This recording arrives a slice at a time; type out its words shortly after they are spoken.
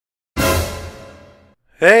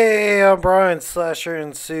Hey, I'm Brian Slasher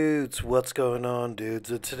in Suits. What's going on,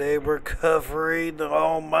 dudes? And today we're covering the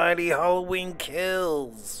almighty Halloween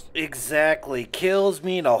kills. Exactly. Kills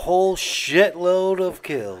mean a whole shitload of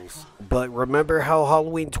kills. But remember how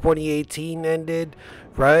Halloween 2018 ended?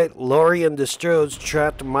 Right? Laurie and the Strodes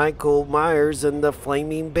trapped Michael Myers in the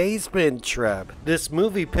flaming basement trap. This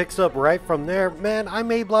movie picks up right from there. Man, I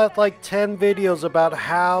made like 10 videos about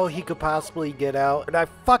how he could possibly get out. And I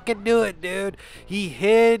fucking knew it, dude. He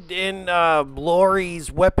hid in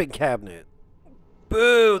Laurie's weapon cabinet.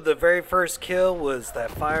 Boo! The very first kill was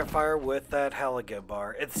that firefighter with that Halligan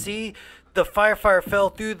bar. And see, the firefighter fell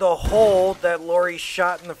through the hole that Laurie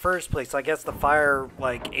shot in the first place. I guess the fire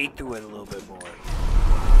like ate through it a little bit more.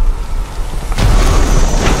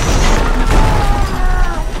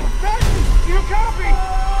 You copy?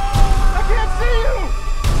 I can't see you!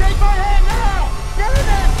 Take my hand now! Get in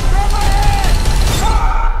there! Grab my hand!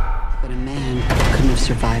 Ah! But a man couldn't have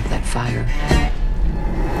survived that fire.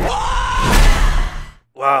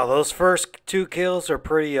 Wow, those first two kills are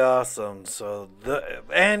pretty awesome.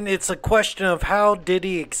 And it's a question of how did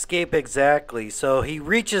he escape exactly. So he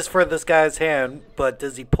reaches for this guy's hand, but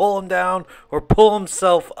does he pull him down or pull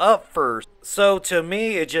himself up first? So to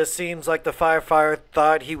me, it just seems like the firefighter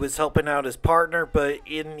thought he was helping out his partner, but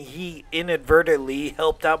he inadvertently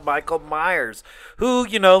helped out Michael Myers, who,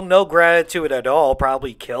 no gratitude at all,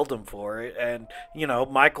 probably killed him for it. And,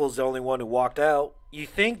 Michael's the only one who walked out. You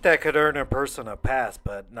think that could earn a person a pass,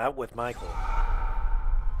 but not with Michael.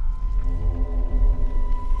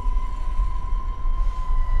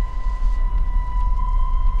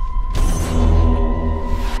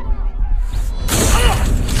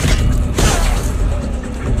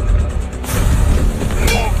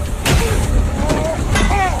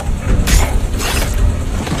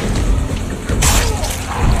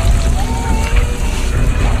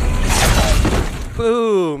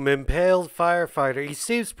 Boom! Impaled firefighter. He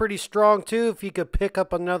seems pretty strong too if he could pick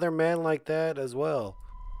up another man like that as well.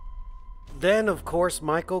 Then, of course,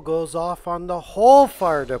 Michael goes off on the whole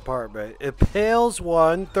fire department. Impales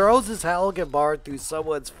one, throws his Halligan bar through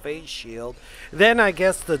someone's face shield. Then I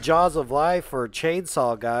guess the Jaws of Life or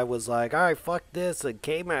Chainsaw guy was like, alright, fuck this, and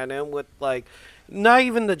came at him with like, not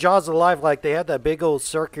even the Jaws of Life, like they had that big old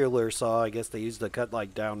circular saw, I guess they used to cut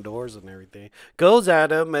like down doors and everything. Goes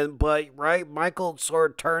at him, but Michael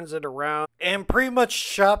sort of turns it around and pretty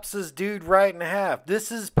much chops this dude right in half.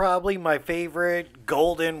 This is probably my favorite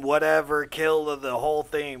golden whatever kill of the whole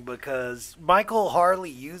thing, because Michael hardly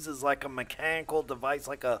uses like a mechanical device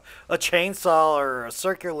like a chainsaw or a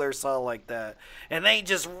circular saw like that. And they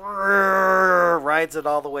just rides it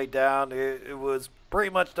all the way down. It was pretty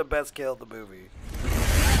much the best kill of the movie.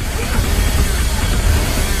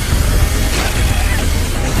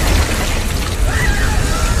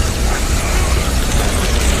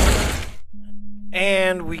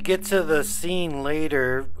 And we get to the scene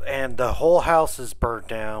later, and the whole house is burnt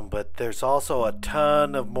down, but there's also a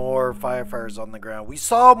ton of more firefighters on the ground. We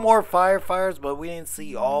saw more firefighters, but we didn't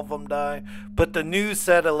see all of them die. But the news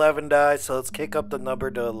said 11 died, so let's kick up the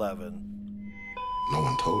number to 11. No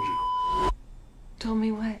one told you. Told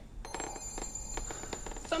me what?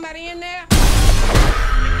 Somebody in there?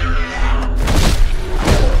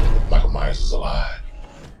 Michael Myers is alive.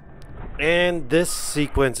 And this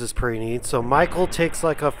sequence is pretty neat. So Michael takes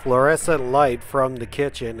like a fluorescent light from the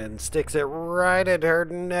kitchen and sticks it right at her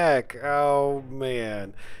neck. Oh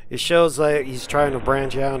man. It shows like he's trying to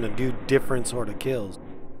branch out and do different sort of kills.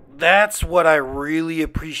 That's what I really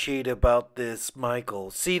appreciate about this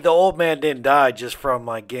Michael. See, the old man didn't die just from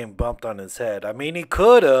like getting bumped on his head. I mean, he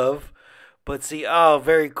could have. But see, oh,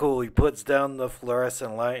 very cool. He puts down the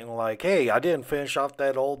fluorescent light and like, hey, I didn't finish off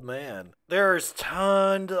that old man. There's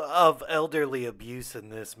tons of elderly abuse in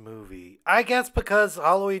this movie. I guess because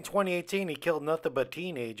Halloween 2018, he killed nothing but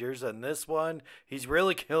teenagers. And this one, he's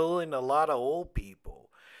really killing a lot of old people.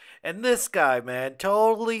 And this guy, man,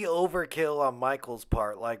 totally overkill on Michael's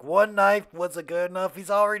part. Like, one knife wasn't good enough. He's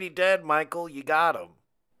already dead, Michael. You got him.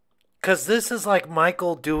 Because this is like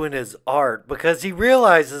Michael doing his art. Because he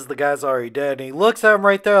realizes the guy's already dead. And he looks at him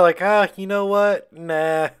right there like, you know what?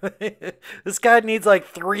 Nah. This guy needs like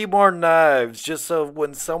 3 more knives. Just so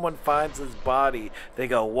when someone finds his body, they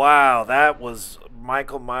go, wow, that was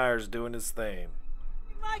Michael Myers doing his thing.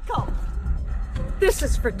 Michael! This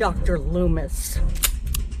is for Dr. Loomis.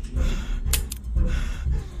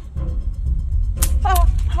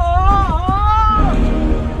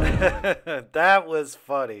 That was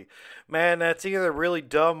funny. Man, that's either really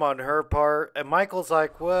dumb on her part, and Michael's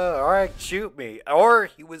like, well, alright, shoot me. Or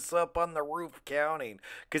he was up on the roof counting,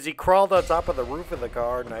 because he crawled on top of the roof of the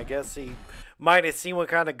car, and I guess he Might have seen what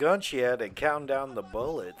kind of gun she had and counting down the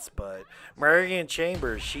bullets, but Marion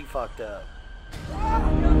Chambers, she fucked up.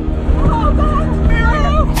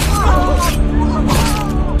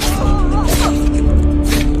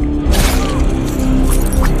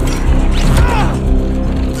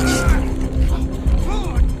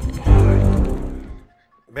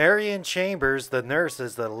 Marion Chambers, the nurse,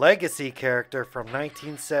 is the legacy character from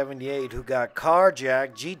 1978 who got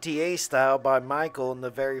carjacked GTA style by Michael in the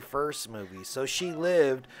very first movie. So she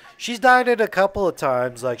lived. She's died it a couple of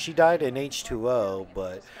times, like she died in H2O,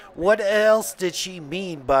 but what else did she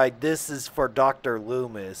mean by this is for Dr.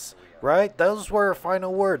 Loomis? Right? Those were her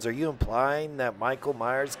final words. Are you implying that Michael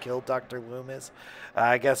Myers killed Dr. Loomis?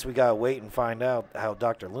 I guess we gotta wait and find out how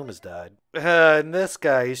Dr. Loomis died. And this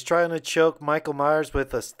guy, he's trying to choke Michael Myers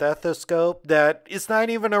with a stethoscope that it's not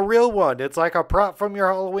even a real one. It's like a prop from your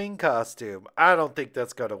Halloween costume. I don't think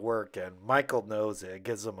that's gonna work, and Michael knows it. It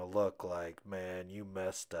gives him a look like, man, you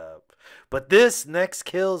messed up. But this next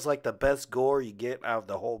kill is like the best gore you get out of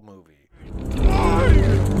the whole movie.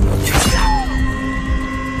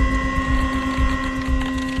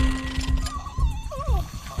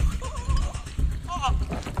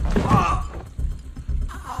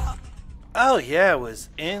 Oh yeah, it was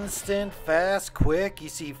instant, fast, quick. You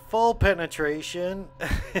see full penetration.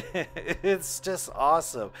 It's just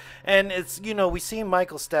awesome. And it's, you know, we've seen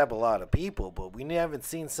Michael stab a lot of people, but we haven't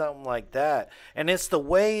seen something like that. And it's the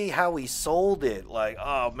way how he sold it. Like,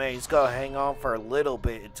 oh man, he's gonna hang on for a little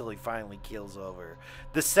bit until he finally kills over.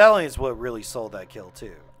 The selling is what really sold that kill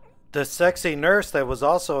too. The sexy nurse that was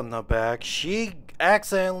also in the back, she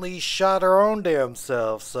accidentally shot her own damn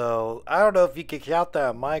self. So I don't know if you could count that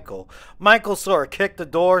on Michael. Michael sort of kicked the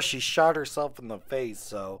door. She shot herself in the face.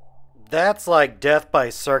 So that's like death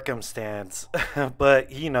by circumstance.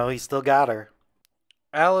 But, you know, he still got her.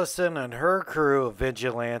 Allison and her crew of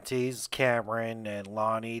vigilantes, Cameron and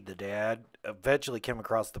Lonnie, the dad, eventually came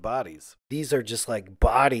across the bodies. These are just like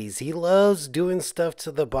bodies. He loves doing stuff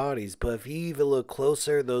to the bodies, but if you even look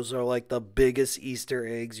closer, those are like the biggest Easter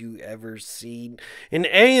eggs you ever seen in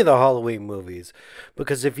any of the Halloween movies.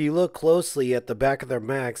 Because if you look closely at the back of their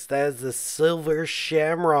masks, that is the silver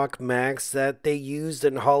shamrock mask that they used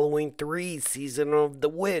in Halloween 3 Season of the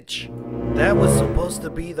Witch. That was supposed to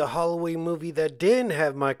be the Halloween movie that didn't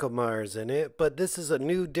have Michael Myers in it, but this is a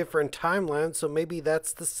new, different timeline, so maybe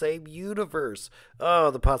that's the same universe. Oh,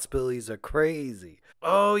 the possibilities are crazy.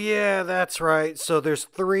 Oh yeah, that's right. So there's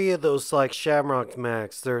 3 of those like shamrock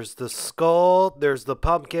masks. There's the skull, there's the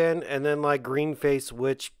pumpkin, and then like green face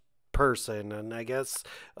witch person. And I guess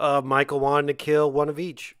Michael wanted to kill one of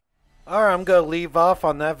each. Alright, I'm going to leave off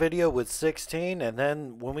on that video with 16, and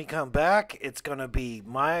then when we come back, it's going to be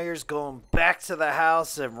Myers going back to the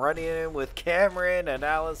house and running in with Cameron and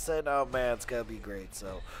Allison. Oh man, it's going to be great.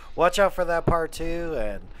 So watch out for that part 2,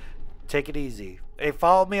 and take it easy. Hey,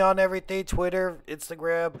 follow me on everything, Twitter,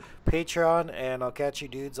 Instagram, Patreon, and I'll catch you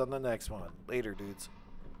dudes on the next one. Later, dudes.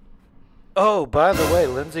 Oh, by the way,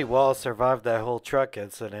 Lindsay Wallace survived that whole truck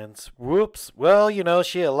incident. Whoops. Well, you know,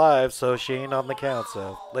 she alive, so she ain't on the count,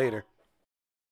 so later.